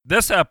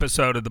This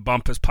episode of the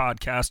Bumpass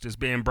podcast is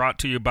being brought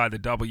to you by the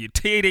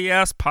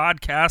WTDS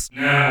Podcast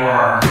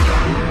Network.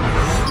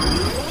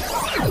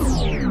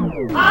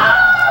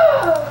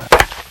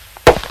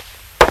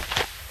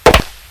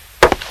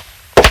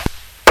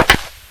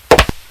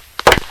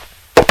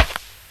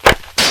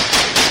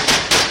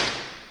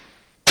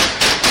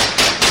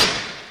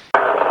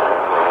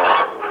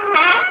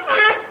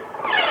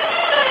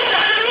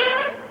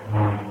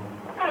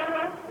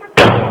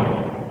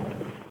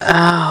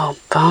 Oh,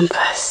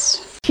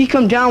 Bumpass. He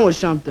come down with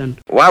something.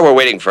 While we're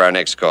waiting for our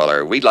next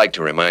caller, we'd like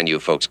to remind you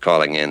folks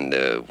calling in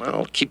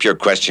to, keep your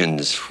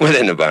questions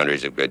within the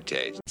boundaries of good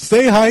taste.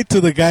 Say hi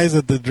to the guys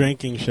at the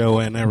drinking show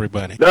and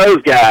everybody. Those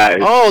guys.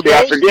 Oh,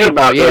 I forget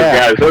about those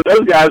guys.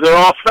 Those guys are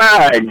all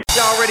fags.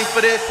 Y'all ready for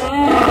this?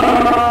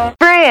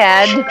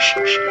 Fred.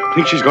 I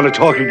think she's going to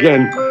talk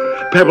again.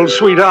 Pebbles,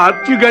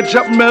 sweetheart, you got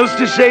something else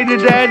to say to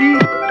Daddy?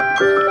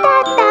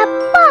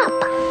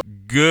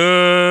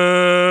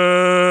 Good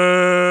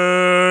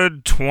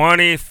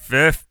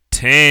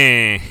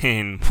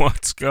 2015.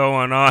 What's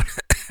going on,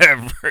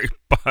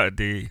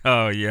 everybody?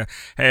 Oh, yeah.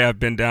 Hey, I've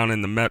been down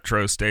in the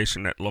metro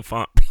station at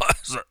LaFont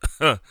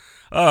Plaza.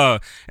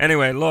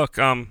 Anyway, look,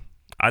 I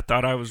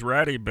thought I was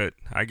ready, but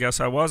I guess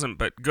I wasn't.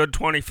 But good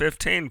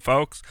 2015,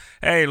 folks.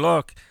 Hey,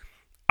 look,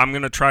 I'm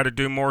going to try to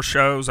do more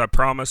shows. I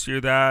promise you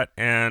that,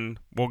 and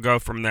we'll go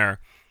from there.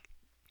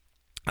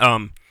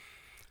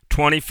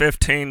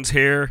 2015's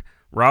here.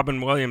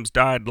 Robin Williams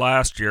died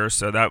last year,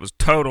 so that was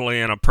totally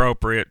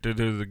inappropriate to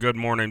do the Good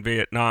Morning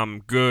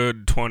Vietnam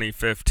Good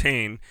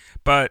 2015,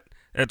 but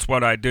it's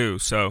what I do.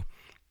 So,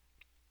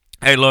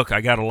 hey, look, I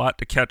got a lot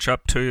to catch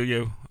up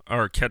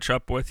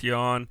with you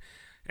on,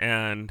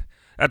 and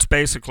that's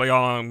basically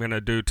all I'm going to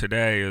do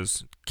today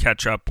is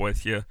catch up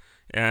with you.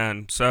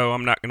 And so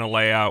I'm not going to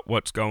lay out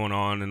what's going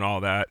on and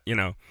all that, you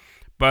know.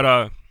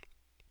 But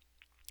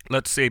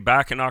let's see,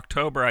 back in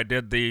October I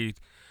did the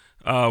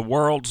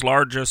world's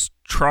largest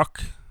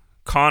truck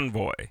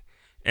convoy,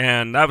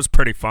 and that was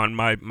pretty fun.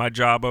 My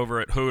job over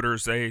at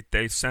Hooters,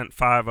 they sent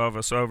 5 of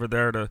us over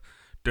there to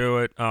do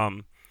it.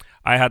 I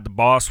had the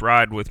boss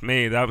ride with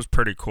me. That was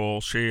pretty cool.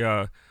 She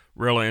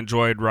really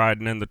enjoyed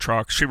riding in the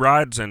truck. She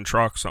rides in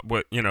trucks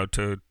with,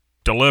 to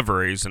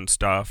deliveries and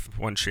stuff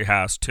when she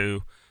has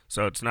to,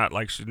 so it's not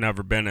like she's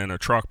never been in a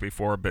truck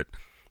before. But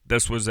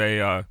this was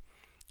a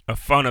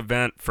fun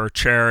event for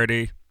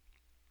charity.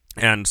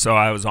 And so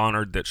I was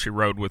honored that she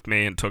rode with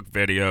me and took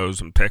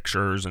videos and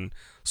pictures and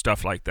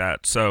stuff like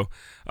that. So,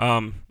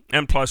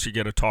 and plus you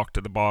get to talk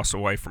to the boss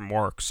away from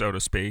work, so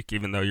to speak,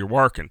 even though you're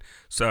working.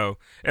 So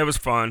it was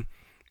fun.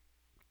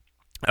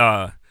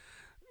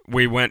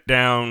 We went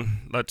down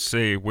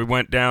to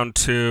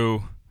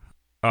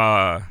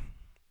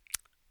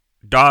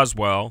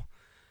Doswell,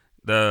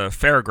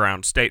 the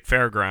state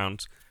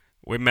fairgrounds.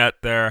 We met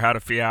there, had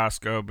a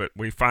fiasco, but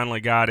we finally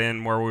got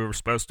in where we were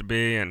supposed to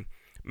be and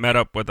met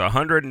up with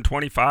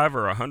 125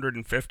 or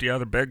 150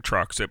 other big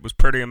trucks. It was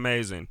pretty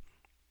amazing.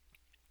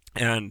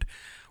 And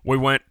we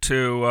went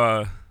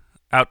to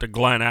out to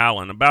Glen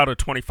Allen, about a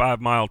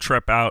 25-mile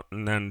trip out,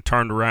 and then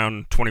turned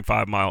around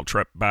 25-mile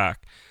trip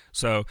back.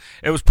 So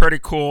it was pretty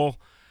cool.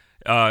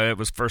 It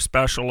was for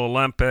Special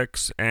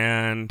Olympics,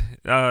 and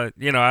I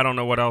don't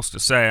know what else to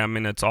say. I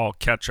mean, it's all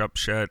catch-up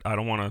shit. I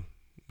don't want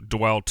to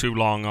dwell too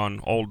long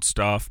on old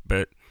stuff,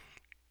 but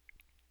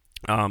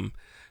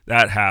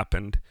that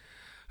happened.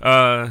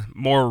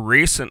 More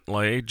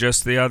recently,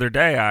 just the other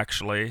day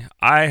actually,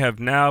 I have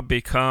now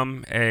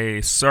become a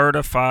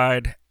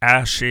certified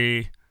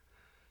ASHI,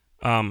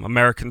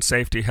 American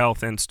Safety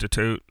Health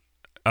Institute,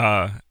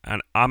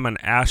 and I'm an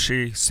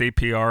ASHI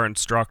CPR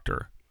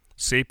instructor.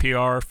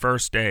 CPR,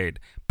 first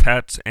aid,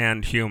 pets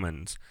and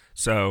humans.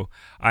 So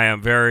I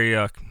am very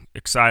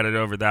excited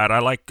over that. I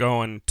like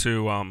going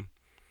to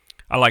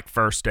I like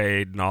first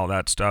aid and all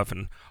that stuff,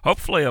 and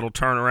hopefully it'll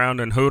turn around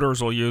and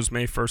Hooters will use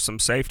me for some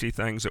safety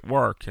things at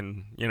work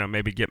and,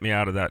 maybe get me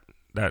out of that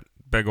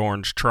big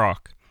orange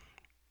truck.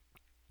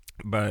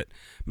 But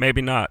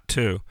maybe not,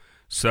 too.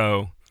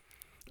 So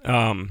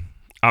I'm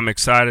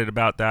excited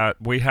about that.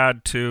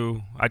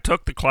 I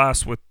took the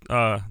class with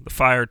the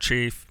fire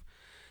chief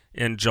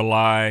in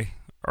July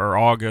or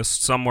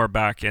August, somewhere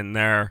back in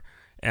there,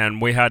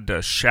 and we had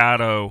to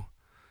shadow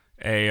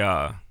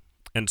a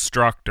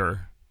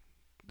instructor.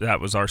 That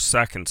was our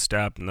second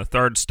step, and the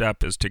third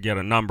step is to get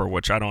a number,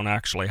 which I don't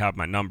actually have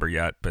my number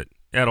yet, but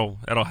it'll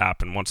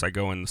happen once I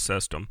go in the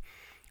system.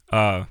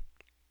 But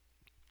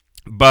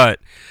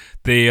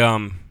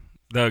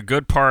the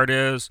good part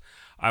is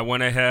I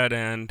went ahead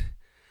and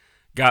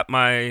got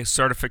my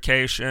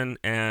certification,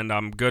 and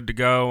I'm good to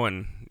go.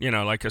 And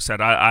like I said,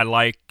 I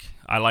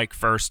like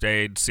first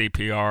aid,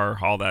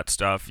 CPR, all that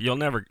stuff. You're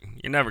never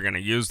gonna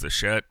use the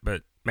shit,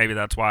 but maybe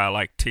that's why I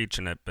like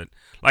teaching it. But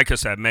like I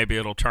said, maybe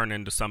it'll turn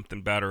into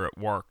something better at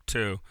work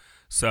too.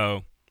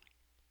 So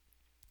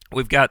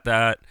we've got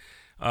that.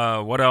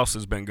 What else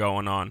has been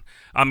going on?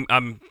 I'm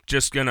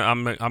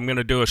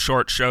gonna do a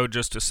short show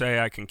just to say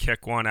I can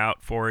kick one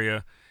out for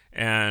you,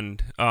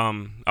 And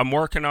I'm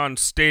working on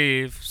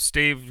Steve.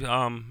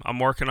 I'm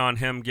working on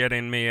him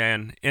getting me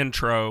an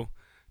intro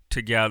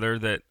together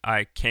that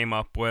I came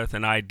up with,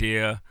 an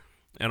idea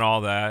and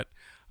all that.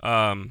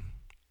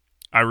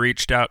 I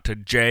reached out to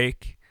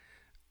Jake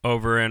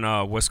over in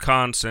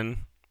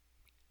Wisconsin,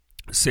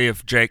 see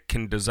if Jake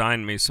can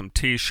design me some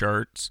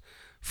t-shirts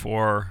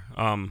for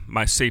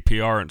my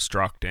CPR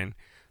instructing.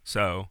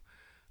 So,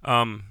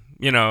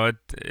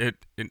 it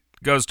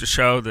goes to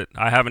show that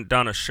I haven't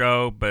done a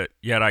show, but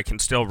yet I can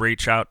still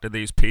reach out to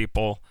these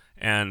people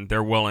and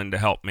they're willing to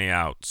help me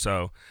out.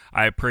 So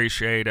I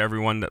appreciate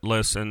everyone that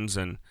listens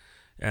and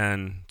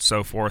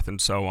so forth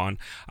and so on.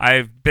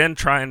 I've been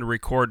trying to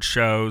record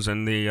shows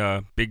in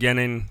the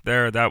beginning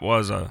there. That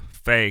was a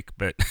fake,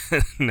 but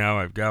now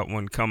I've got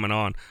one coming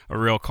on, a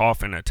real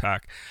coughing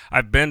attack.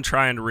 I've been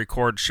trying to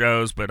record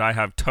shows, but I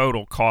have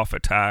total cough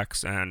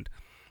attacks, and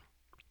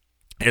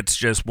it's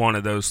just one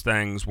of those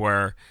things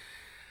where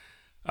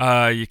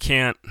you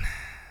can't,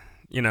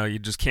 you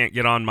just can't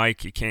get on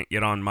mic. You can't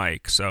get on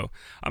mic. So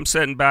I'm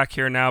sitting back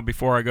here now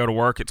before I go to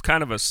work. It's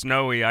kind of a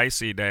snowy,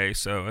 icy day,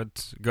 so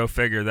go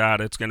figure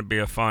that. It's going to be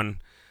a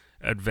fun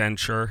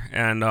adventure.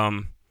 And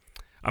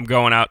I'm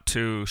going out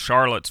to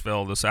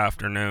Charlottesville this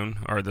afternoon,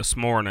 or this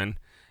morning,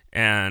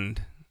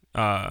 and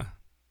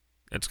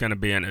it's going to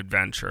be an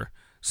adventure.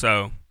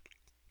 So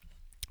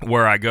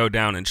where I go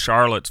down in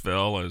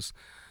Charlottesville is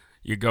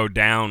you go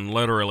down,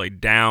 literally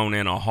down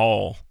in a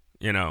hole.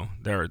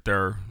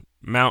 They're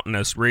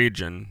mountainous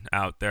region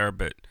out there,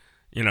 but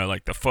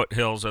like the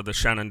foothills of the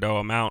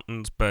Shenandoah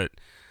Mountains, but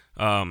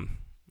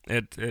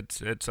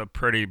it's a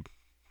pretty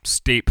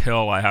steep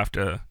hill. I have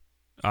to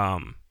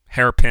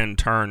hairpin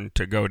turn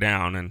to go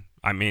down, and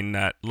I mean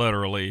that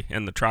literally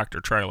in the tractor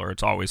trailer.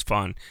 It's always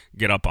fun,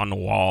 get up on the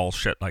wall,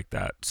 shit like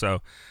that.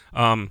 So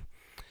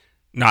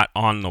not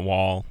on the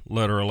wall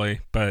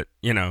literally, but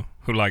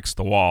who likes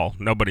the wall?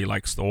 Nobody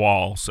likes the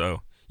wall,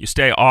 so you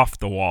stay off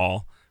the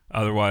wall,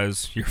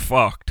 otherwise you're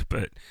fucked.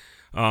 But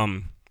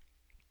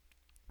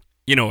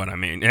you know what I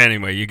mean.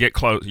 Anyway, you get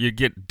close, you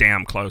get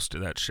damn close to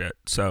that shit.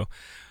 So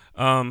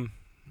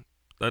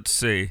let's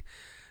see.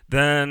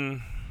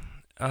 Then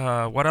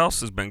what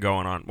else has been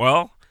going on?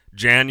 Well,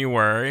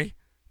 January,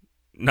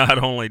 not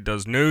only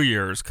does New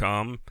Year's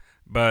come,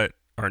 but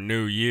our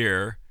New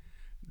Year.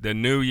 The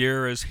New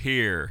Year is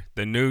here.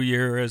 The New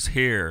Year is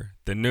here.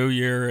 The New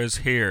Year is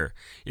here.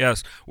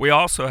 Yes, we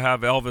also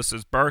have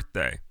Elvis's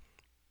birthday.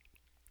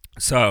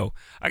 So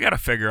I got to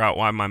figure out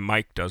why my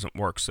mic doesn't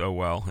work so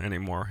well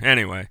anymore.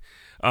 Anyway,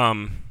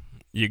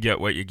 you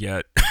get what you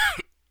get.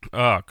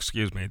 Oh,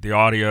 excuse me. The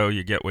audio,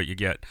 you get what you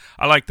get.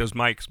 I like those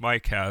mics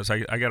Mike has.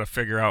 I got to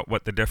figure out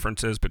what the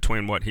difference is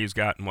between what he's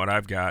got and what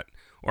I've got.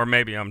 Or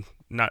maybe I'm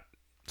not.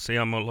 See,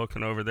 I'm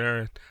looking over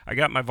there. I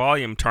got my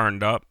volume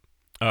turned up,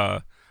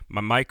 my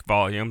mic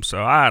volume,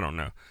 so I don't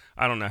know.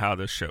 I don't know how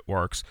this shit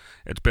works.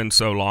 It's been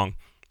so long.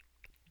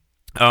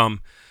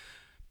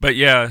 But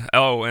yeah,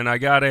 and I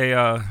got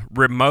a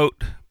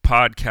remote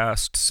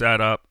podcast set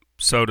up,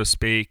 so to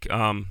speak.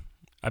 I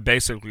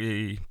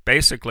basically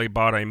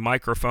bought a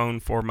microphone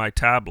for my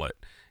tablet,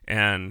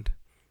 and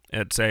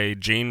it's a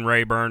Gene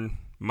Rayburn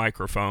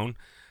microphone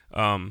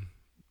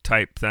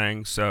type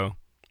thing. So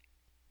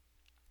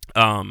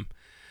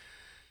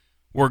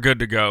we're good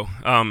to go.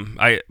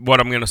 What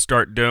I'm going to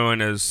start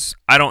doing is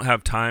I don't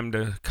have time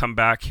to come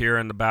back here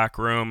in the back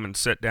room and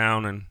sit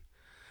down, and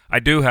I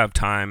do have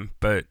time,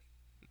 but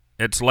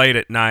it's late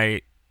at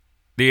night.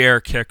 The air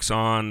kicks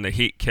on, the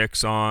heat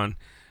kicks on.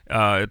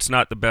 It's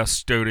not the best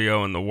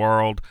studio in the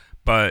world,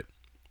 but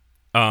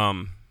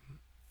it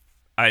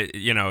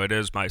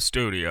is my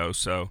studio.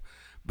 So,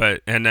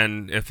 and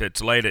then if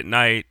it's late at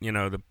night,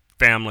 the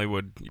family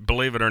would,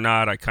 believe it or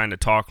not, I kind of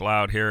talk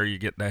loud here. You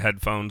get the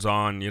headphones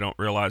on, you don't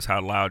realize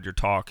how loud you're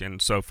talking,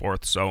 so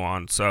forth, so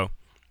on. So,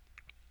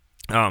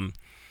 and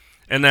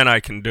then I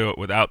can do it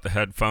without the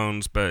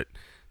headphones, but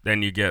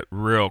then you get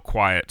real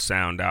quiet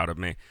sound out of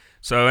me.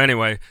 So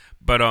anyway,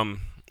 but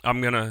I'm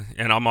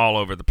all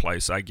over the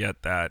place. I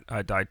get that.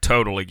 I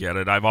totally get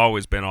it. I've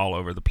always been all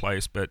over the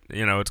place, but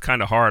it's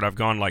kind of hard. I've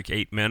gone like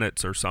 8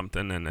 minutes or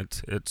something, and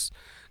it's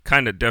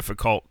kind of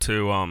difficult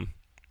to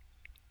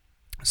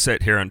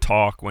sit here and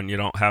talk when you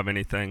don't have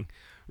anything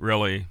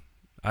really.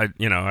 I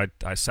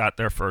sat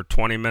there for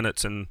 20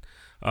 minutes in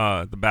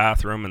the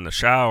bathroom and the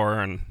shower,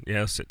 and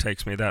yes, it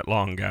takes me that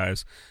long,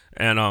 guys.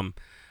 And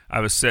I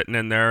was sitting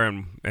in there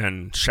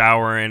and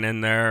showering in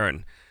there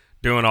and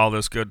doing all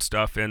this good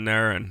stuff in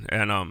there, and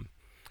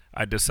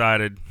I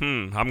decided,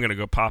 I'm going to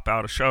go pop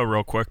out a show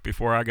real quick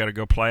before I got to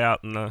go play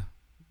out in the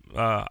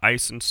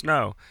ice and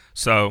snow.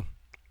 So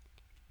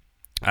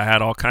I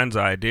had all kinds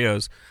of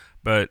ideas,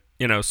 but,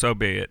 so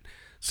be it.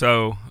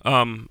 So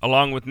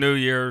along with New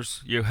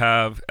Year's, you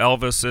have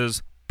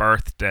Elvis's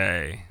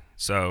birthday.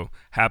 So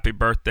happy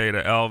birthday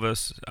to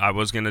Elvis. I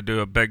was going to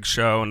do a big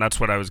show, and that's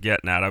what I was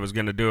getting at. I was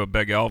going to do a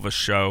big Elvis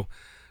show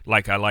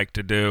like I like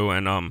to do,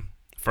 and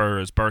for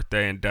his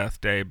birthday and death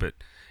day, but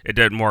it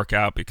didn't work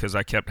out because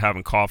I kept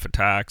having cough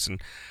attacks,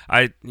 and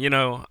I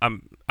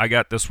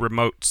got this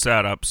remote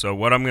setup. So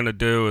what I'm going to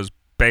do is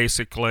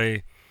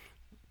basically,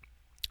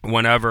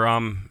 whenever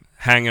I'm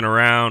hanging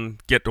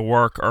around, get to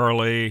work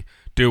early,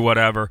 do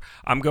whatever,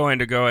 I'm going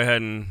to go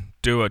ahead and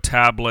do a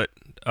tablet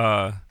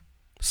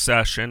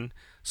session,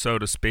 so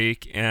to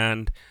speak,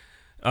 and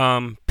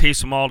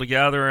piece them all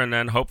together, and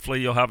then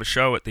hopefully you'll have a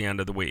show at the end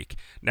of the week.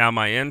 Now,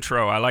 my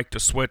intro, I like to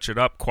switch it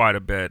up quite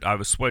a bit. I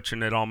was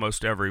switching it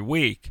almost every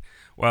week.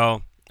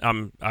 Well,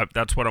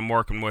 that's what I'm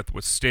working with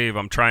Steve.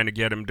 I'm trying to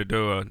get him to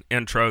do an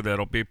intro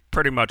that'll be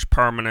pretty much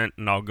permanent,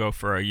 and I'll go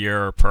for a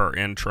year per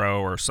intro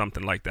or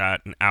something like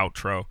that, an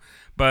outro.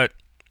 But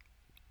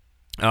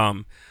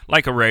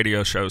like a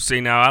radio show.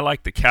 See, now I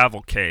like the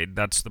cavalcade.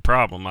 That's the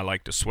problem. I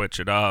like to switch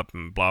it up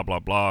and blah blah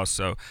blah.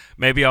 So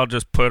maybe I'll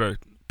just put a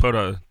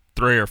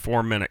 3 or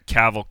 4 minute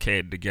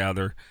cavalcade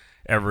together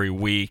every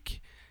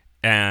week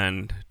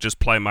and just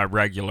play my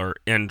regular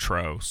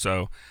intro.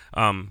 So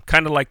kind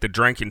of like the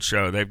drinking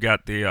show. They've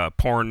got the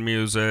porn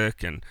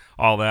music and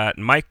all that.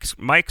 And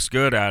Mike's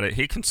good at it.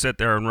 He can sit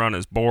there and run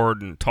his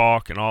board and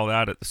talk and all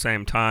that at the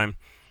same time.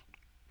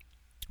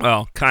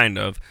 Well, kind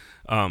of.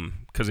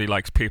 Because he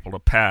likes people to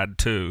pad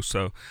too.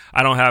 So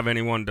I don't have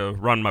anyone to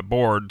run my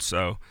board,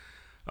 so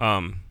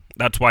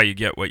that's why you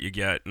get what you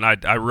get. And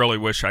I really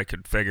wish I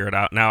could figure it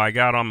out. Now, I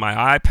got on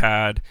my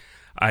iPad,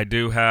 I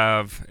do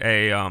have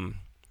a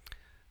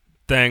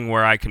thing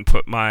where I can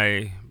put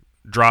my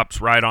drops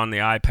right on the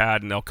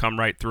iPad and they'll come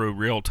right through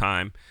real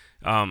time.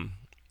 I'm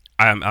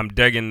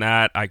digging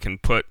that. I can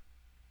put,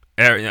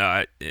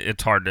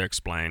 it's hard to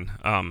explain.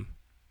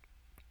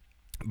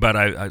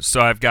 But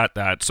so I've got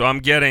that. So I'm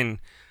getting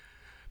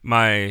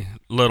my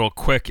little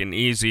quick and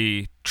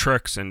easy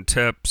tricks and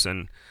tips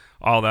and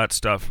all that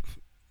stuff,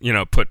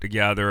 put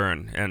together,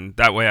 and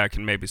that way I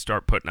can maybe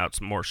start putting out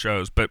some more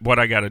shows. But what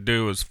I got to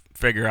do is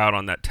figure out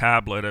on that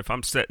tablet, if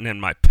I'm sitting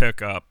in my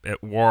pickup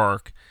at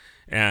work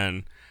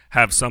and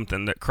have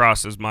something that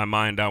crosses my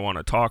mind I want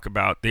to talk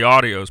about, the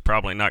audio is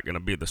probably not going to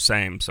be the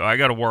same. So I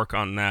got to work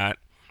on that.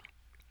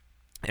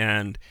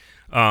 And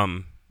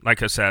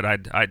like I said,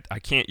 I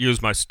can't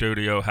use my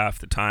studio half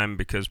the time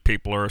because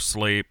people are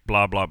asleep,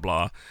 blah, blah,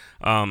 blah.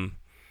 I'm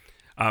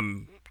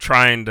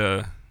trying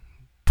to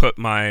put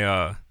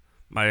my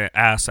my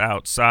ass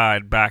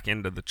outside back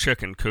into the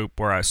chicken coop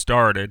where I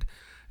started,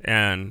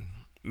 and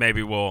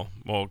maybe we'll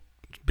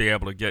be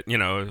able to get,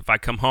 if I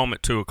come home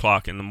at 2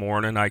 o'clock in the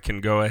morning, I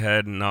can go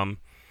ahead and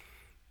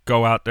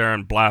go out there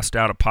and blast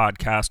out a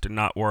podcast and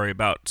not worry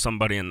about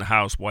somebody in the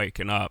house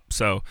waking up.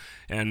 So,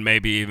 and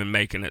maybe even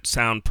making it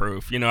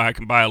soundproof. I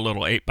can buy a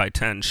little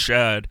 8x10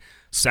 shed,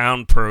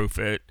 soundproof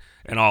it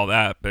and all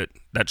that, but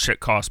that shit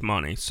costs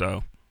money.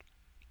 So,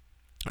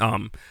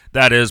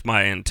 that is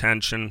my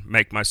intention.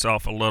 Make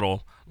myself a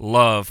little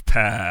love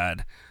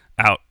pad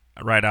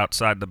right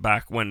outside the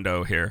back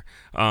window here.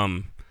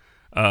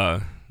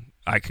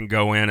 I can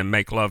go in and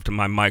make love to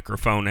my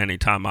microphone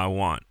anytime I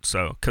want.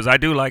 So, because I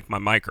do like my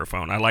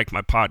microphone. I like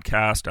my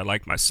podcast. I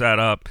like my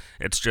setup.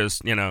 It's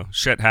just,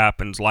 shit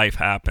happens, life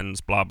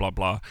happens, blah, blah,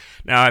 blah.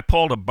 Now, I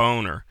pulled a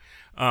boner.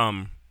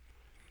 In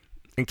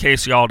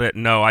case y'all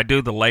didn't know, I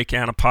do the Lake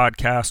Anna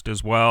podcast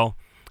as well.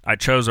 I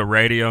chose a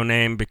radio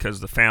name because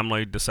the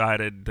family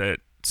decided that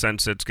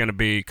since it's going to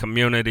be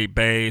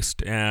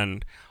community-based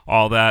and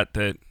all that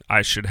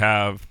I should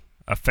have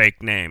a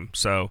fake name.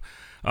 So,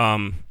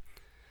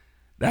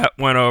 that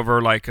went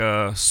over like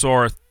a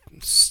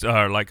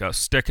like a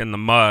stick in the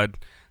mud.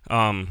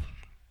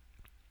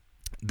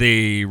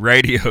 The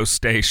radio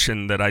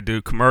station that I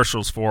do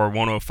commercials for,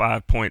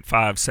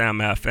 105.5 Sam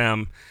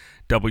FM,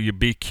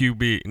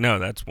 WBQB. No,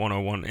 that's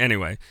 101.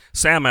 Anyway,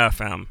 Sam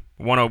FM,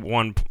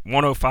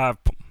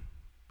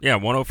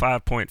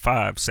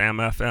 105.5 Sam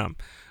FM.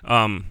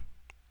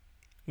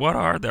 What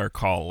are their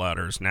call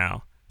letters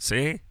now?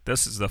 See,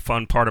 this is the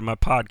fun part of my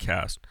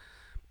podcast.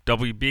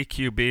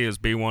 WBQB is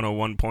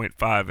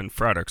B101.5 in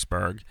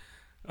Fredericksburg.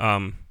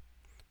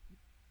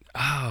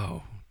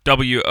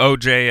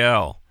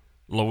 WOJL,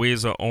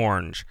 Louisa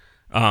Orange.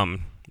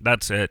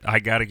 That's it. I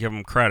got to give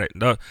them credit.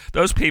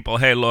 Those people,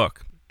 hey,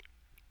 look,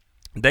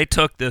 they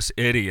took this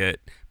idiot,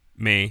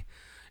 me,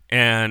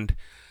 and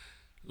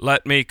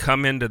let me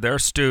come into their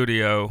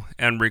studio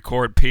and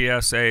record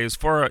PSAs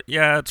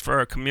it's for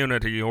a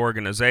community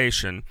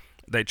organization.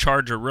 They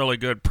charge a really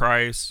good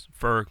price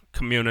for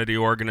community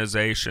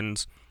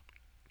organizations.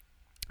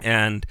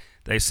 And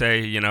they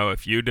say,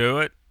 if you do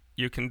it,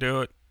 you can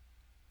do it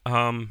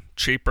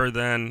cheaper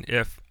than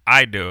if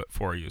I do it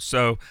for you.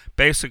 So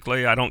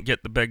basically, I don't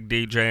get the big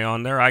DJ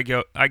on there. I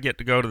get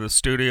to go to the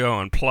studio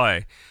and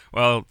play.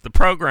 Well, the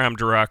program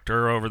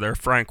director over there,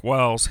 Frank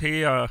Wells,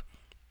 he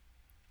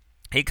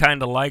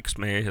kind of likes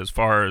me as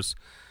far as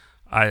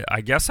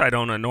I guess I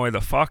don't annoy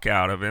the fuck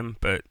out of him,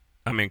 but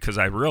I mean, because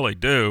I really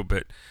do.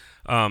 But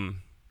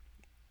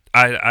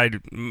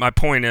my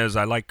point is,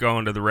 I like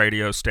going to the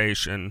radio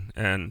station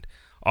and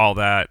all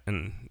that,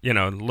 and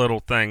little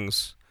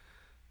things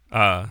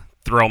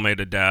thrill me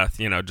to death,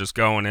 just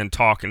going in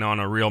talking on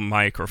a real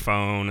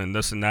microphone and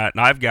this and that.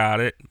 And I've got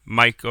it.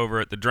 Mike over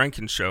at the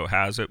Drinking Show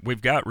has it.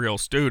 We've got real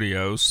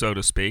studios, so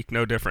to speak,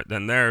 no different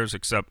than theirs,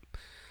 except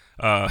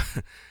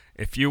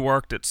if you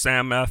worked at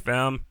Sam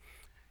FM,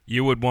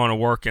 you would want to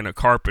work in a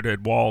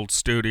carpeted walled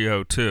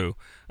studio too.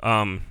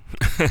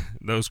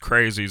 Those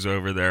crazies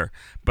over there.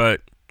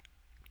 But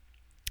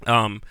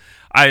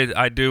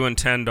I do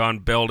intend on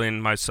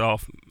building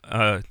myself.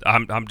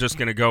 I'm just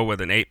going to go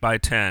with an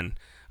 8x10.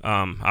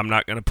 I'm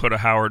not going to put a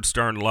Howard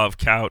Stern love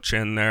couch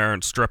in there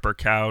and stripper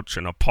couch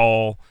and a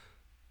pole.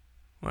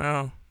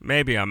 Well,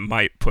 maybe I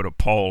might put a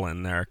pole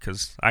in there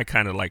because I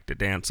kind of like to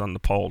dance on the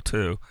pole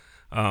too.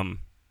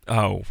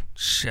 Oh,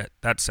 shit,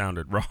 that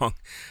sounded wrong.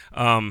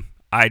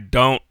 I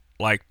don't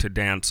like to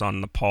dance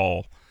on the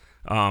pole.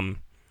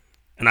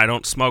 And I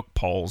don't smoke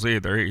poles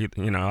either.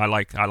 I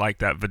like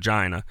that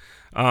vagina.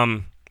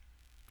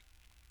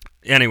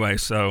 Anyway,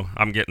 so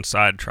I'm getting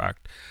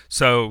sidetracked.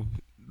 So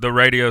the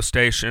radio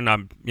station, I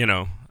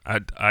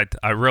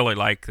really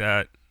like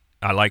that.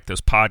 I like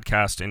this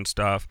podcasting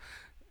stuff,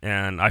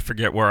 and I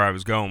forget where I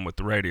was going with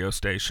the radio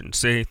station.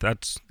 See,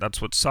 that's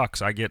what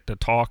sucks. I get to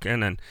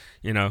talking, and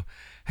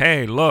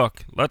hey,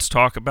 look, let's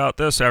talk about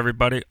this,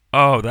 everybody.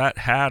 Oh, that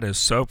hat is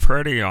so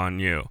pretty on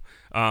you.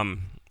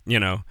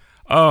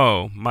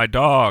 Oh, my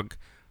dog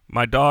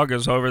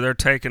is over there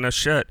taking a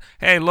shit.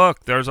 Hey,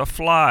 look, there's a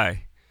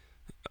fly.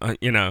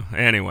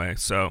 Anyway,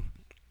 so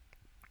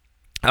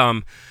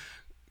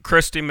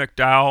Christy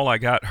McDowell, I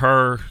got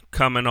her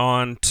coming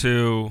on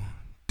to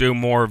do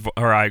more,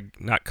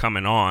 not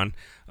coming on.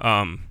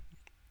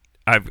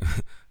 I've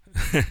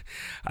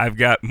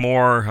got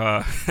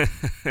more,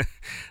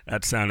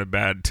 that sounded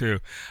bad too.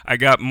 I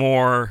got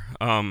more,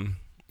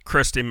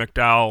 Christy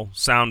McDowell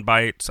sound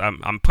bites.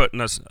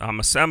 I'm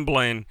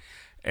assembling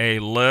a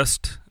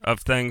list of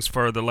things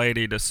for the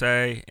lady to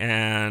say,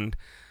 and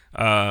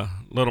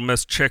little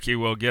Miss Chicky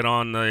will get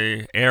on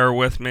the air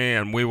with me,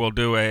 and we will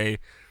do a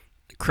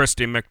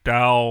Christy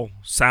McDowell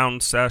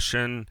sound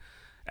session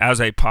as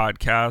a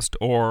podcast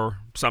or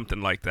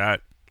something like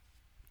that.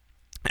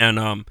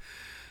 And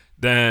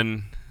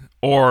then,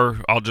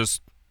 or I'll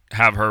just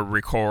have her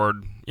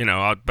record,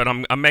 but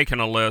I'm making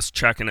a list,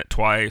 checking it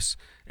twice,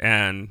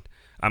 and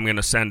I'm going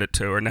to send it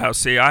to her. Now,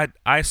 see,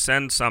 I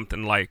send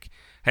something like,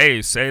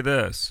 hey, say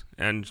this,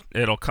 and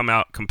it'll come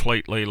out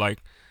completely like,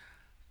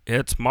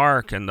 it's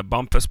Mark and the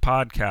Bumpass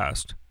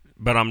podcast.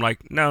 But I'm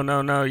like, no,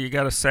 you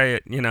got to say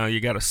it, you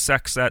got to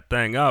sex that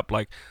thing up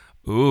like,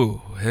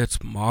 ooh,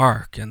 it's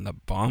Mark and the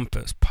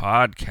Bumpass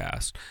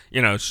podcast.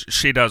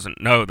 She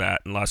doesn't know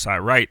that unless I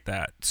write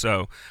that.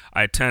 So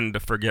I tend to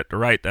forget to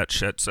write that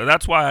shit. So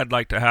that's why I'd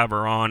like to have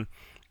her on.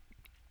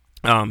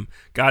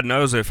 God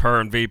knows if her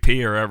and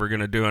VP are ever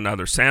going to do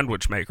another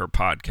Sandwich Maker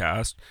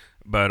podcast,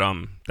 but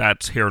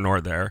that's here nor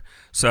there.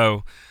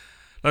 So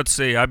let's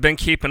see. I've been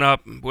keeping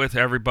up with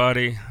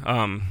everybody.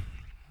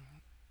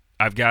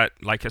 I've got,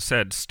 like I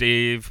said,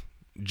 Steve,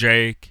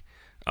 Jake,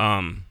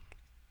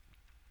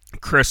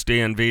 Christy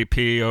and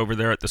VP over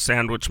there at the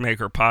Sandwich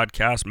Maker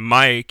podcast.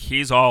 Mike,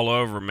 he's all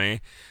over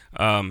me.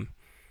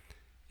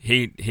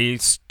 He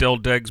still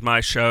digs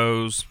my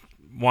shows,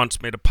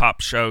 wants me to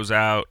pop shows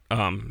out.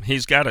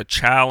 He's got a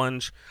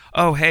challenge.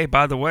 Oh, hey,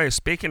 by the way,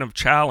 speaking of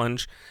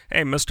challenge,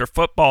 hey, Mr.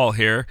 Football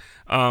here.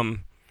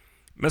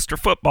 Mr.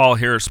 Football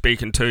here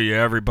speaking to you,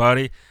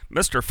 everybody.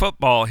 Mr.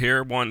 Football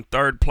here won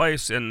third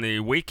place in the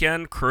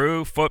Weekend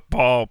Crew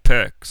Football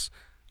Picks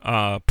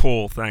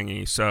pool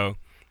thingy. So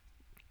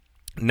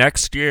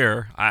next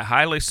year, I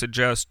highly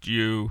suggest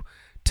you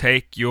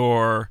take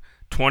your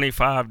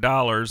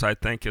 $25, I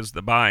think is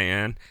the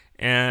buy-in,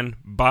 and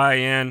buy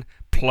in,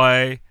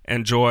 play,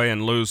 enjoy,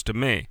 and lose to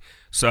me.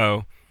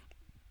 So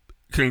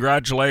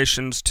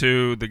congratulations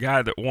to the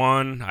guy that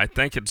won. I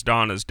think it's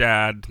Donna's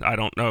dad. I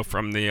don't know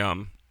from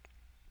the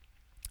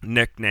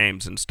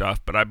nicknames and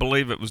stuff, but I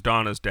believe it was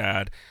Donna's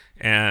dad.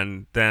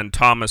 And then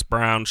Thomas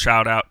Brown,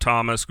 shout out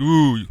Thomas.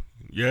 Ooh,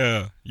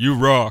 yeah, you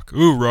rock,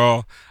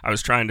 oorah. I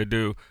was trying to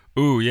do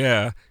ooh,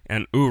 yeah,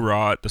 and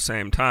oorah at the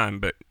same time,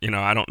 but,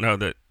 I don't know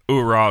that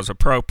oorah is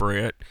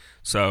appropriate,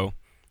 so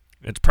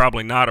it's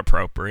probably not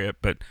appropriate.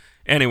 But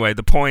anyway,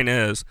 the point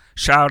is,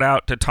 shout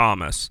out to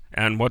Thomas.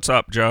 And what's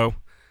up, Joe?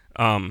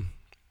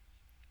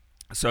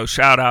 So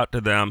shout out to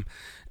them,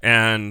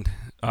 and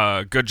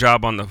good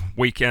job on the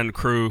Weekend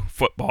Crew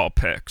football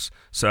picks.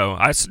 So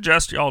I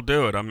suggest y'all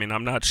do it. I mean,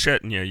 I'm not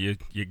shitting you.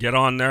 You get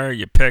on there,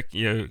 you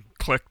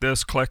click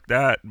this, click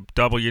that,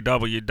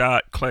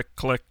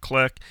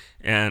 click,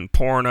 and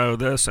porno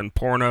this and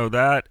porno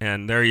that,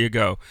 and there you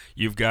go.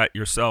 You've got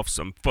yourself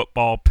some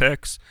football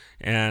picks,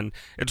 and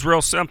it's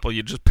real simple.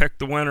 You just pick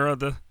the winner of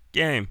the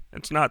game.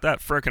 It's not that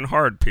freaking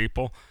hard,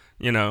 people.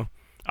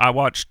 I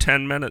watched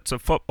 10 minutes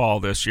of football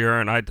this year,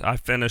 and I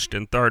finished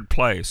in third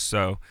place.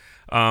 So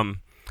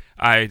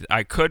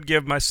I could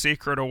give my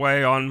secret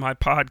away on my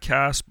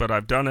podcast, but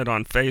I've done it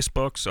on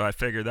Facebook, so I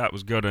figured that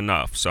was good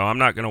enough. So I'm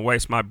not going to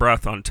waste my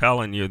breath on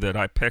telling you that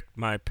I picked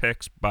my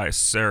picks by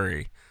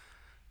Siri,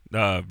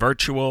 the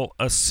virtual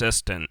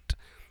assistant.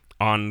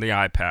 on the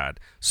iPad.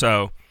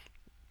 So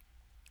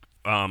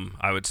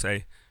I would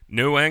say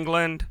New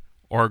England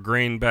or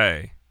Green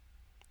Bay.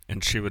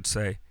 And she would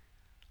say,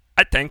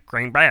 I think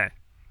Green Bay.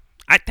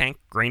 I think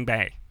Green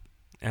Bay.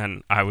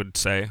 And I would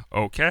say,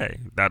 okay,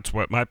 that's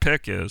what my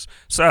pick is.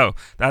 So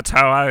that's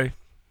how I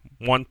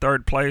won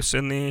third place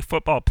in the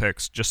football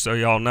picks, just so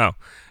y'all know.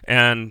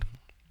 And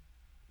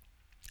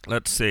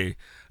let's see,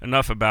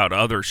 enough about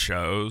other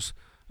shows.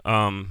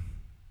 But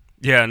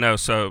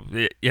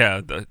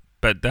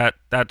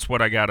that's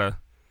what I gotta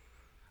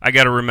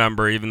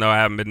remember, even though I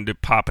haven't been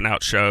popping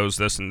out shows,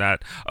 this and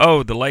that.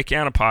 Oh, the Lake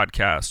Anna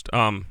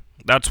podcast.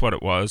 That's what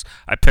it was.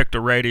 I picked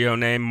a radio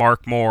name,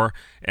 Mark Moore,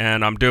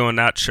 and I'm doing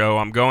that show.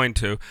 I'm going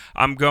to,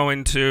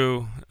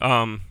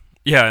 and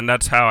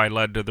that's how I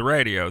led to the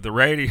radio. The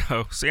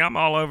radio, see, I'm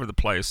all over the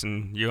place,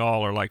 and you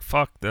all are like,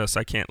 fuck this,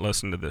 I can't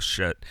listen to this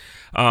shit.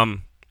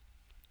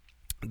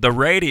 The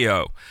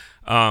radio,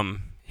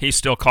 he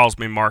still calls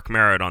me Mark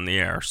Merritt on the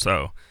air,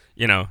 so,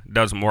 it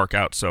doesn't work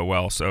out so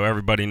well, so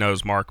everybody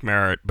knows Mark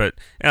Merritt, but,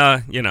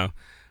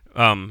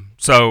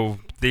 so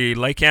the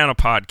Lake Anna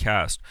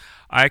podcast,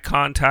 I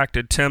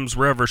contacted Tim's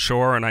River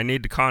Shore, and I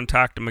need to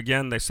contact them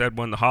again. They said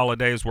when the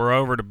holidays were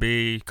over to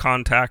be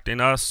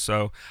contacting us,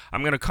 so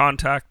I'm going to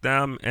contact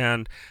them,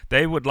 and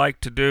they would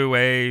like to do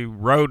a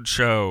road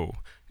show,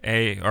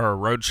 a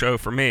road show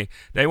for me.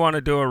 They want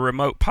to do a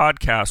remote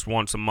podcast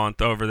once a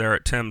month over there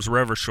at Tim's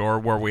River Shore,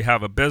 where we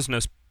have a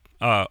business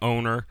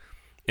owner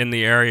in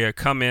the area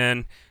come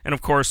in, and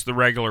of course the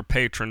regular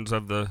patrons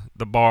of the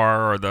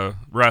bar or the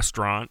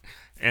restaurant,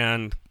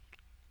 and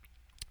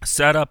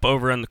set up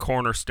over in the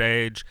corner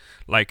stage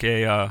like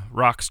a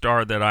rock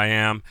star that I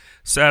am.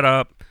 Set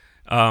up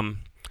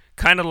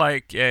kind of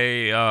like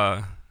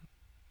a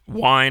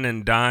wine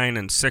and dine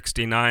and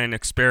 69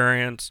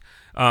 experience.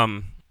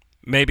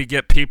 Maybe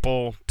get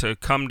people to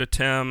come to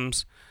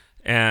Tim's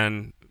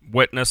and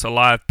witness a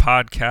live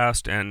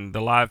podcast, and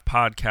the live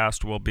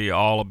podcast will be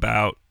all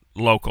about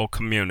local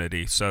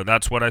community. So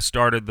that's what I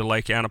started the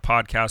Lake Anna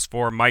podcast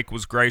for. Mike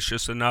was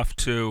gracious enough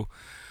to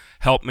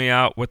help me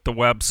out with the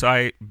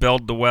website,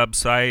 build the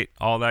website,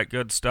 all that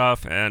good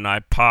stuff, and I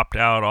popped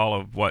out all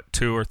of,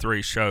 2 or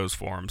 3 shows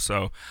for him.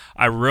 So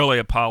I really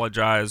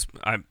apologize.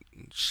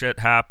 Shit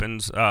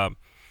happens.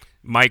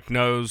 Mike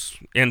knows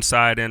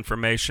inside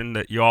information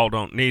that you all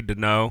don't need to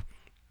know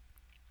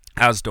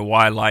as to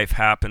why life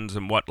happens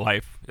and what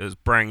life is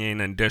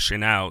bringing and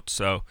dishing out.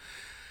 So,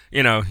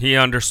 he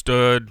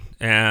understood,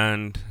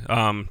 and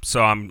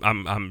so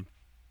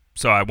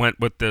I went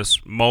with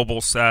this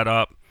mobile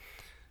setup.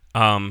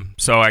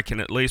 So I can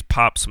at least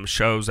pop some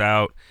shows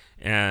out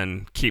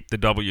and keep the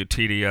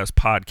WTDS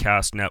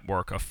podcast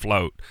network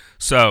afloat.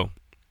 So,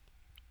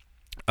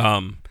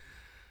 I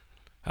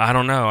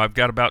don't know. I've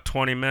got about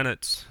 20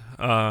 minutes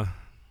of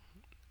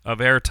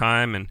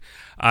airtime, and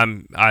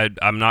I'm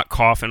not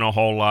coughing a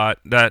whole lot.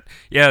 The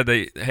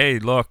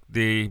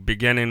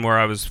beginning where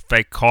I was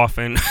fake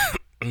coughing,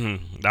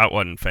 that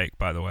wasn't fake,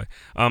 by the way.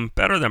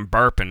 Better than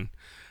burping,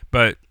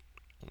 but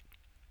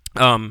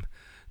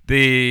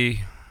the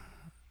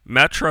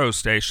Metro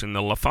station,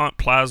 the L'Enfant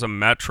Plaza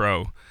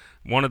Metro,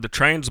 one of the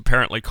trains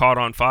apparently caught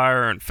on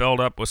fire and filled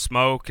up with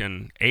smoke,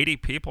 and 80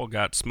 people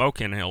got smoke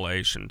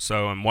inhalation.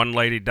 So, and one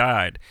lady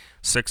died,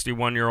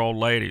 61-year-old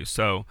lady.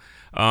 So,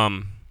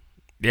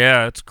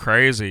 it's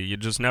crazy. You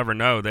just never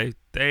know. They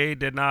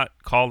did not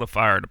call the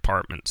fire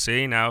department.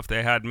 See, now if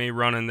they had me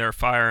running their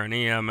fire and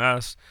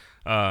EMS,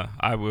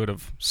 I would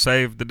have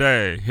saved the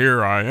day.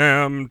 Here I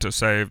am to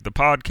save the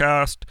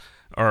podcast,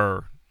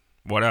 or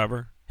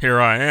whatever. Here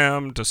I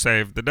am to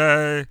save the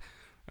day.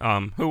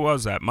 Who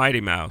was that? Mighty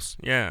Mouse.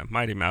 Yeah,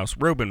 Mighty Mouse.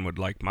 Ruben would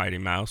like Mighty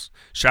Mouse.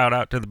 Shout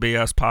out to the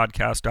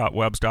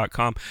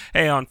bspodcast.webs.com.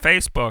 Hey, on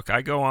Facebook,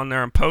 I go on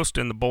there and post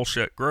in the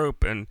bullshit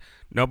group, and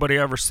nobody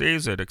ever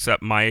sees it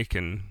except Mike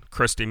and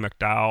Christy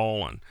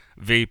McDowell, and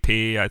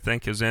VP, I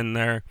think, is in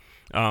there.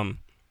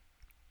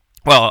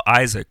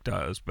 Isaac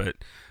does, but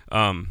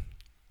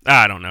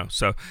I don't know.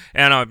 So,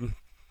 and I'm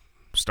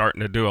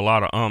starting to do a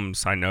lot of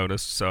I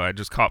noticed, so I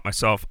just caught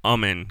myself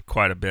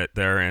quite a bit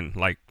there, in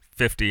like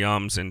 50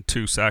 in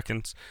 2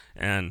 seconds,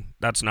 and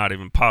that's not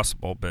even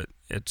possible, but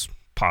it's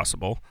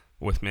possible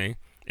with me.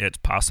 It's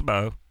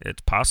possible.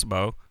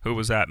 Who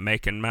was that?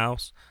 Making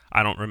Mouse?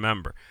 I don't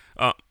remember.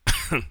 I'm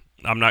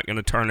not going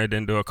to turn it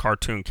into a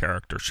cartoon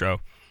character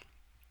show.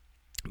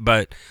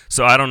 But,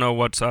 so I don't know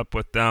what's up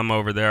with them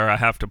over there. I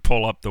have to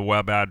pull up the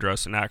web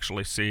address and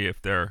actually see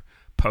if they're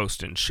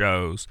posting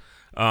shows.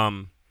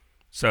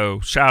 So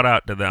shout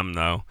out to them,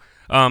 though.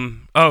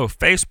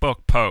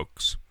 Facebook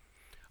pokes.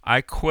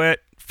 I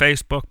quit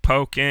Facebook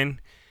poking,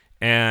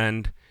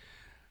 and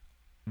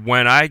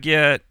when I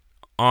get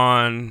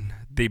on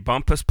the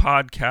Bumpass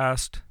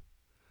podcast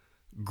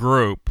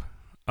group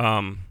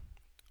on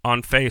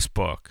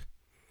Facebook,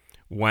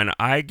 when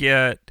I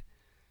get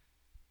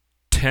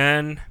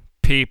 10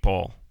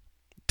 people,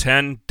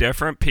 10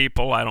 different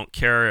people, I don't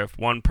care if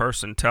one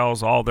person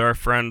tells all their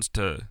friends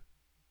to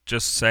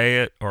just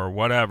say it or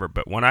whatever,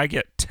 but when I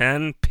get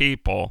 10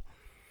 people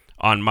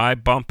on my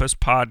Bumpass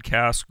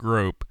podcast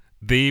group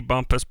The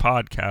Bumpass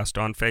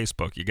Podcast on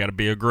Facebook. You got to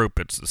be a group.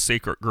 It's the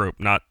secret group,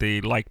 not the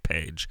like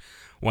page.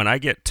 When I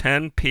get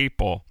 10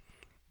 people,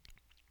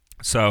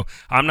 so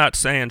I'm not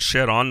saying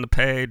shit on the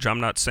page. I'm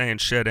not saying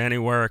shit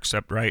anywhere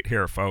except right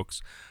here,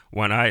 folks.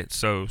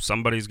 So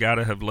somebody's got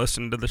to have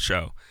listened to the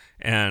show.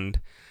 And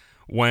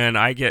when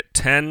I get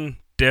 10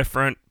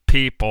 different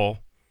people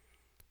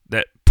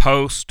that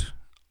post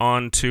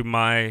onto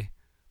my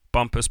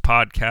Bumpass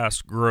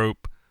Podcast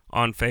group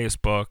on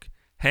Facebook,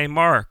 hey,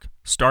 Mark,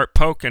 start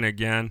poking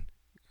again.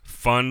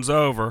 Fun's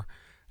over.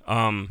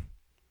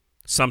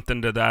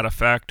 Something to that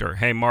effect, or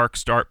hey, Mark,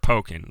 start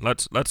poking.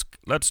 Let's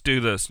do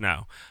this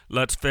now.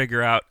 Let's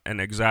figure out an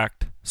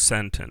exact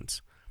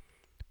sentence.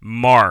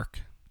 Mark,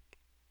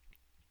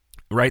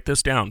 write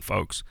this down,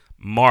 folks.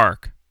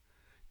 Mark,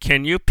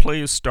 can you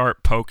please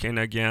start poking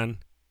again?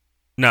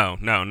 No,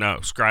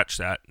 scratch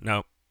that.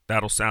 No,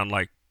 that'll sound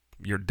like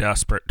you're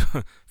desperate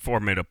for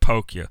me to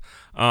poke you.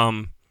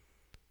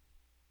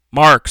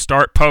 Mark,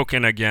 start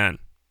poking again.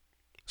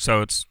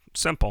 So it's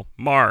simple.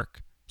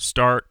 Mark,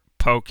 start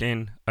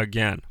poking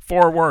again.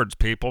 4 words,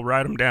 people.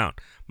 Write them down.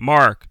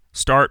 Mark,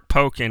 start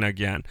poking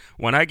again.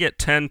 When I get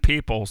 10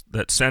 people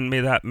that send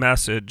me that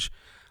message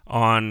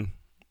on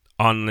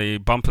the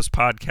Bumpass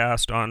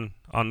Podcast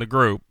on the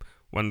group,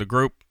 when the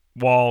group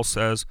wall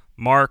says,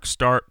 Mark,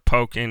 start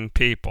poking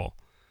people.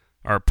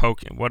 Or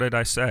poking. What did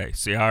I say?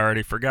 See, I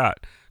already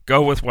forgot.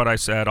 Go with what I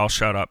said. I'll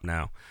shut up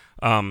now.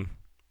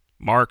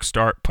 Mark,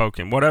 start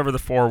poking. Whatever the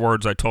 4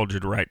 words I told you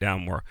to write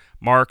down were.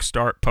 Mark,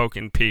 start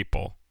poking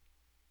people.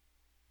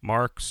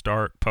 Mark,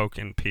 start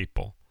poking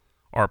people.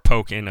 Or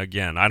poking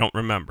again. I don't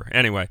remember.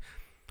 Anyway,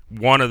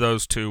 one of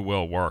those 2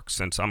 will work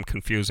since I'm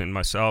confusing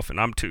myself and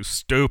I'm too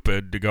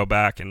stupid to go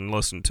back and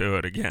listen to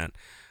it again.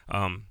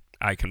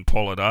 I can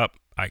pull it up.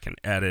 I can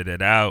edit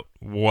it out.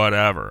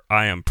 Whatever.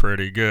 I am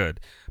pretty good.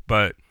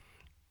 But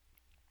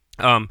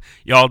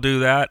y'all do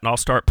that and I'll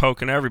start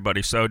poking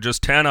everybody. So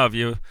just 10 of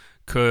you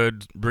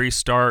could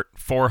restart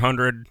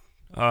 400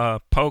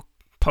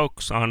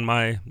 pokes on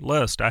my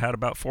list. I had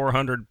about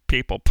 400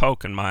 people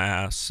poking my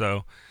ass.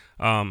 So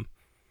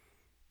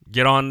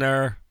get on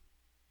there,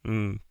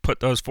 put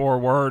those 4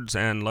 words,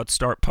 and let's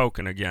start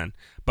poking again.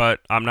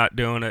 But I'm not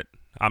doing it.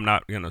 I'm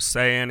not going to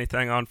say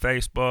anything on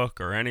Facebook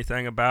or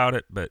anything about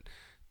it, but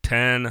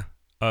 10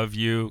 of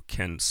you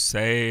can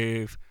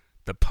save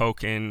the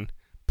poking.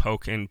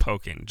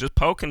 Just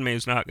poking me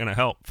is not going to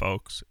help,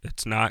 folks.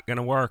 It's not going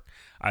to work.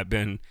 I've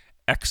been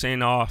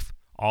Xing off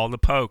all the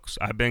pokes.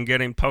 I've been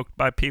getting poked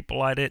by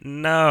people I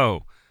didn't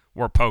know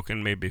were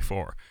poking me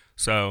before.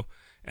 So,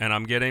 and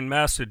I'm getting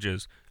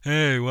messages,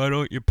 hey, why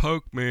don't you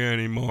poke me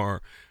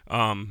anymore?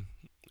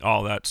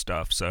 All that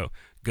stuff. So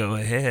go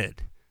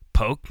ahead,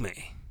 poke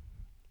me.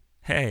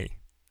 Hey,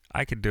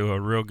 I could do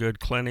a real good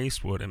Clint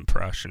Eastwood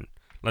impression.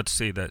 Let's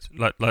see this.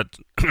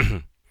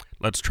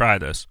 Let's try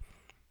this.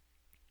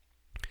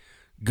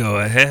 Go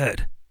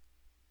ahead,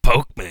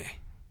 poke me.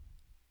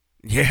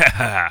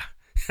 Yeah,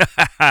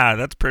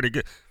 that's pretty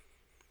good.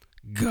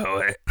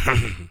 Go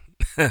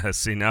ahead.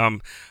 See, now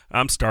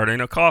I'm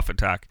starting a cough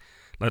attack.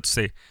 Let's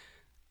see.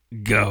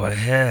 Go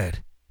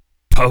ahead,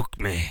 poke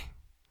me.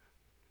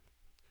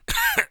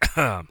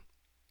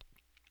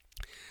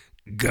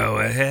 Go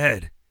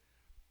ahead,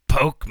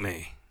 poke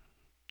me.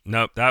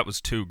 Nope, that was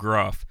too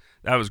gruff.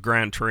 That was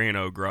Gran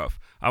Torino gruff.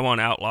 I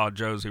want Outlaw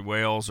Josie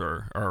Wales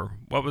or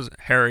what was it?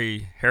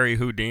 Harry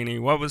Houdini.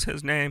 What was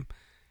his name?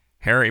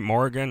 Harry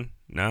Morgan?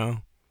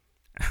 No.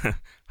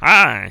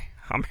 Hi,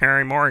 I'm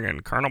Harry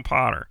Morgan, Colonel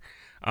Potter.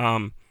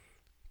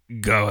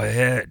 Go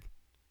ahead,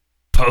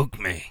 poke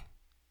me.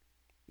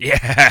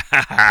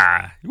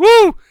 Yeah,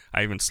 woo!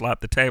 I even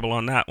slapped the table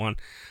on that one.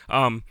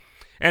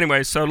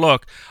 Anyway, so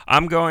look,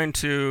 I'm going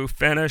to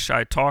finish.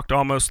 I talked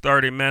almost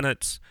 30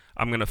 minutes.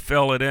 I'm going to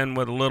fill it in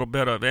with a little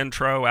bit of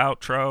intro,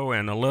 outro,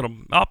 and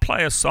I'll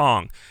play a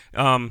song.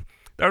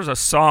 There's a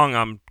song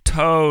I'm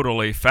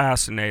totally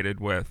fascinated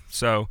with.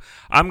 So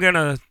I'm going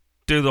to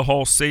do the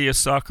whole See Ya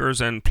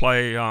Suckers and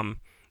play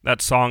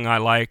that song I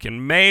like.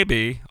 And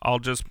maybe, I'll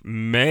just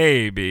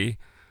maybe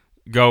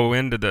go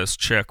into this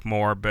chick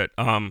more. But,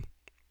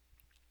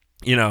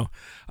 you know,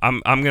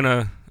 I'm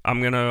gonna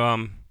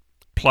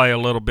play a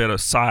little bit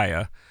of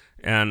Sia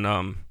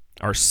and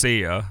or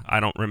Sia. I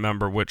don't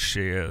remember which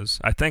she is.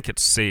 I think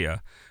it's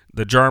Sia.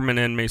 The German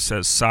in me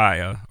says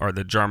Sia, or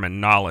the German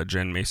knowledge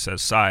in me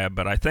says Sia,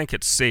 but I think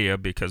it's Sia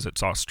because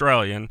it's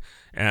Australian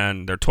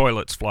and their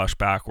toilets flush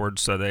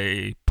backwards, so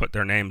they put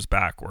their names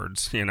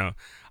backwards. You know,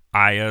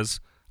 Aya's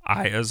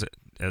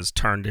has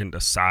turned into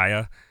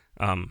Sia,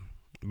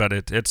 but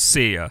it's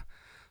Sia.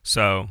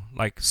 So,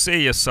 like,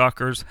 see ya,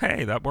 suckers.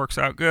 Hey, that works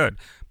out good.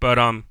 But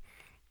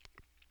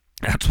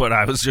that's what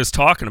I was just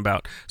talking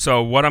about.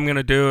 So what I'm going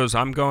to do is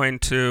I'm going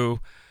to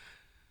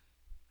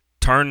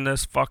turn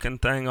this fucking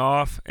thing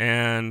off,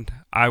 and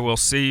I will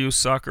see you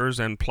suckers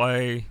and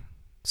play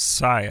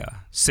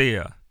Sia.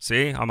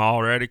 See, I'm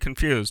already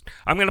confused.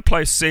 I'm going to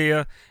play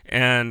Sia,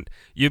 and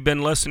you've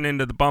been listening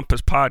to the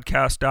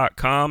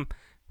BumpassPodcast.com.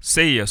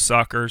 See ya,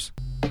 suckers.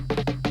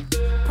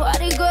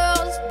 Party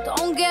girls,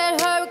 don't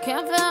get hurt,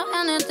 can't feel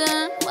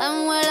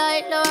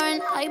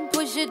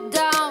it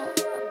down,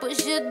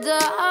 push it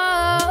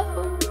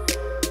down.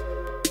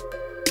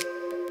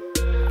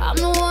 I'm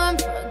the one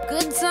for a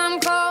good time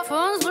call,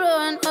 phone's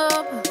blowing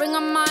up. Ring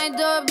on my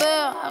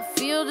doorbell, I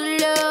feel the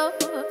love,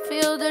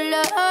 feel the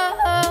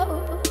love.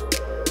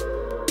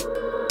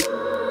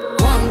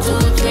 1, 2,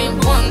 3,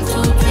 1,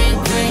 2, 3,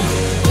 3.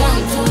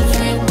 1, 2,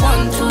 3,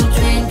 1, 2,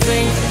 3,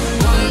 3.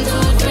 1,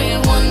 2, 3,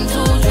 1,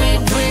 2, 3,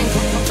 3.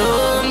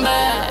 Turn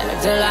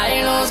back till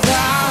I know sky.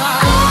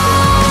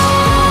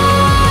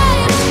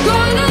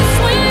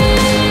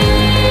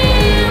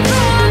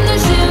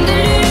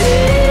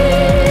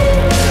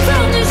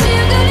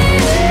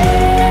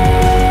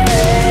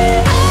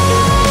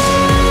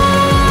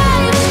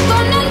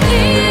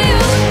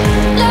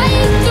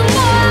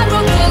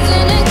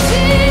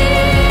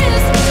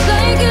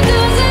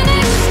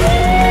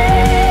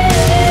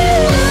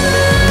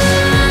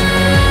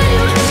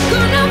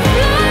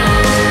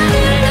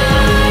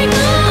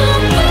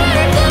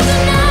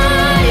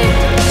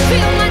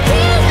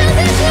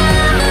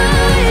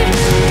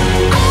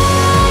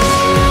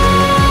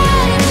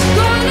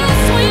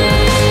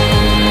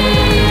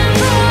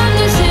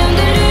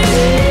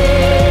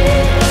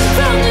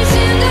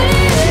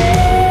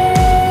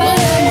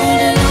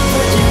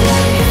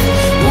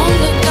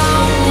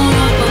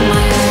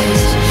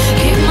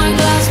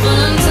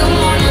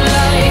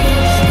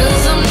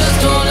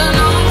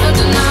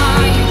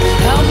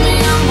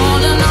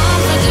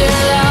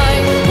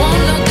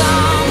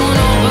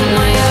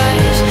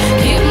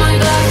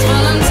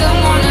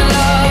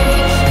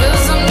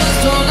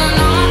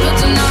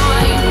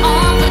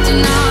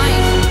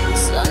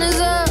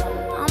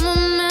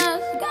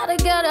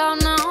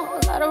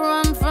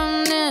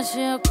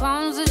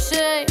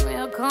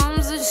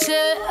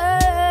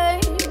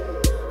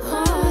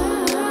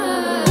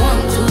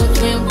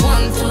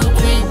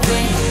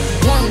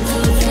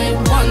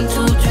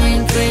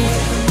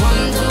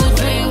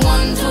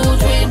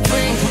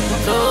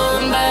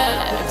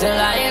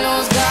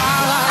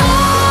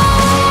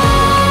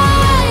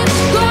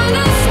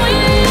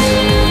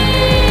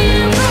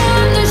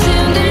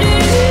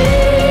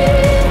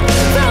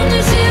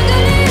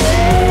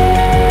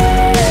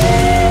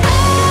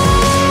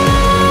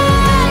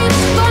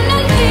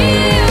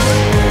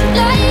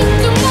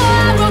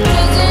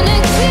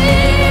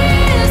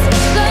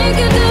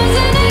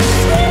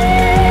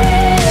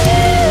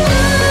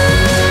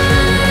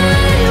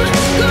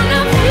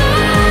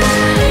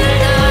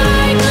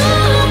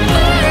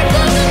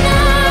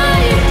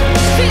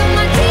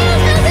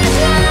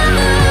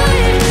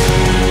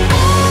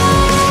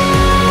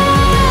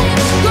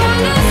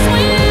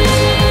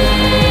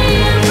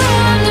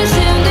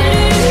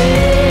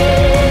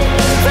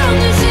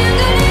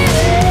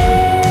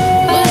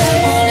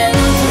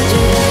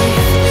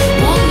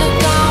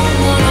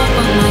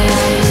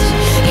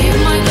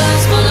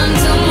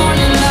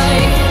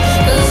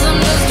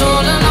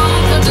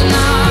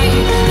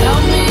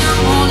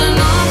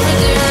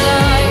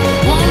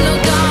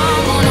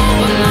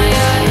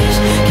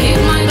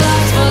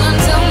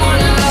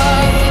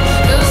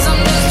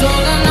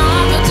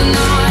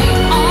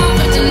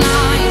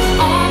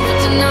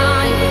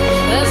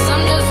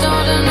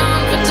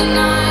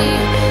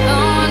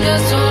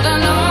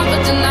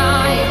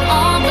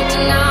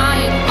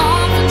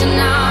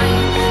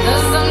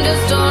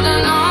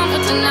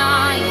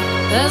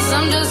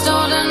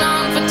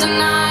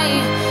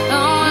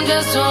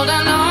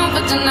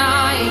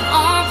 Tonight,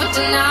 on for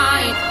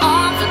tonight,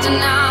 on for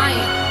tonight.